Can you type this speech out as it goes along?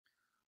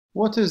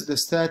What is the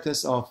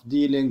status of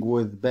dealing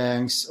with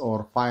banks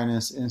or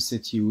finance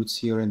institutes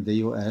here in the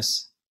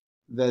US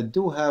that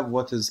do have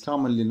what is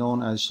commonly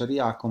known as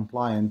Sharia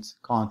compliant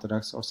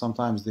contracts, or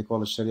sometimes they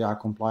call it Sharia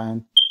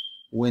compliant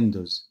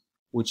windows,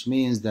 which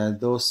means that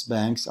those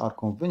banks are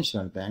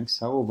conventional banks.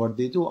 However,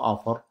 they do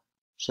offer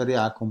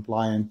Sharia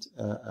compliant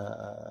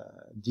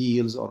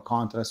deals or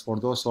contracts for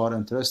those who are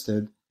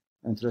interested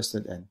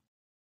in.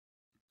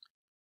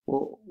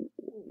 Well,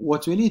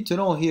 what we need to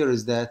know here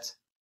is that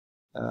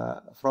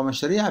from a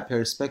Sharia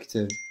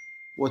perspective,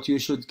 what you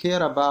should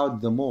care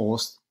about the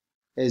most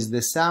is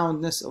the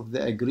soundness of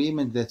the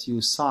agreement that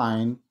you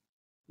sign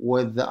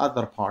with the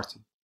other party.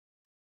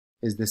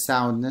 Is the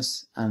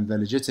soundness and the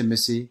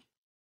legitimacy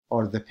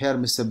or the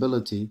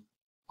permissibility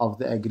of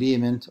the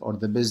agreement or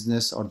the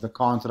business or the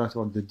contract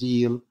or the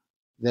deal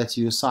that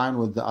you sign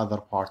with the other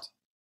party,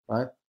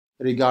 right?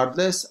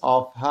 Regardless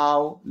of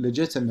how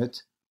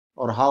legitimate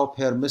or how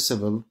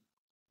permissible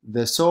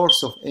the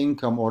source of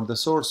income or the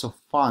source of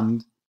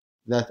fund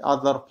that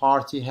other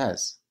party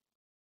has.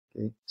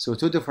 Okay, so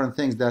two different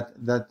things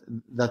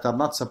that are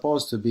not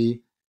supposed to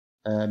be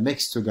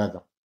mixed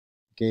together.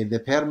 Okay, the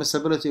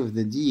permissibility of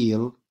the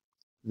deal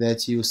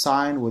that you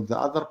sign with the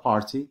other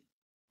party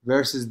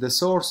versus the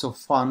source of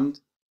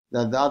fund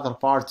that the other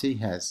party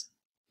has.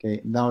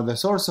 Okay, now the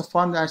source of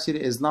fund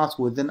actually is not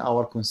within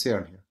our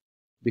concern here,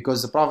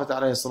 because the Prophet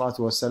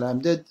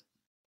ﷺ did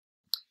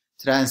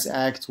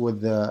transact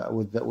with the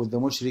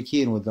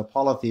mushrikeen, with the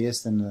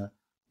polytheists in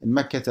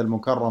Mecca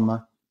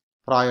al-Mukarramah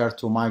prior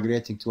to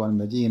migrating to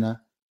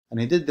Al-Madinah, and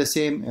he did the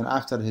same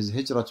after his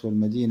hijrah to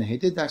Al-Madinah. He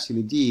did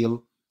actually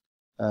deal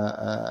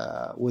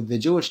with the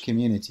Jewish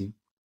community,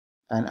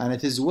 and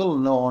it is well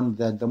known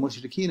that the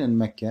mushrikeen in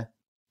Mecca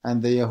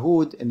and the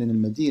Yahud in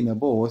Al-Madinah,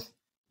 both,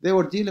 they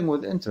were dealing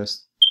with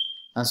interest.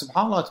 And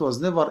subhanAllah, it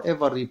was never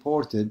ever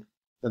reported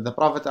that the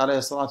Prophet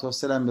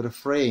ﷺ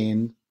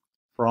refrained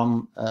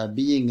from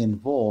being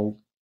involved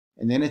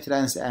in any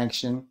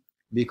transaction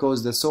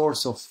because the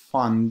source of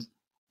fund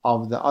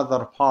of the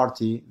other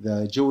party,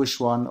 the Jewish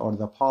one or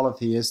the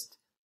polytheist,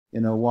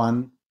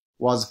 one,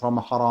 was from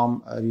a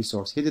haram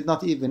resource. He did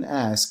not even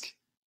ask,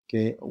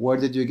 okay, where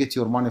did you get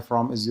your money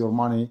from? Is your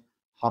money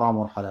haram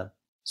or halal?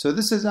 So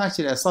this is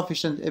actually a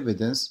sufficient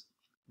evidence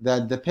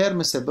that the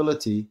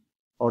permissibility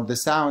or the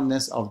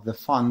soundness of the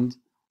fund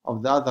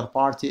of the other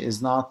party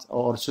is not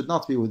or should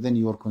not be within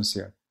your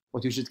concern.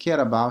 What you should care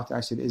about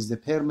actually is the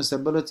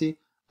permissibility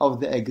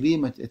of the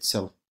agreement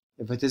itself.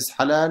 If it is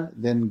halal,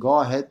 then go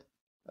ahead,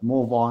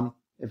 move on.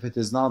 If it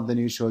is not, then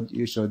you should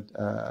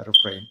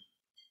refrain.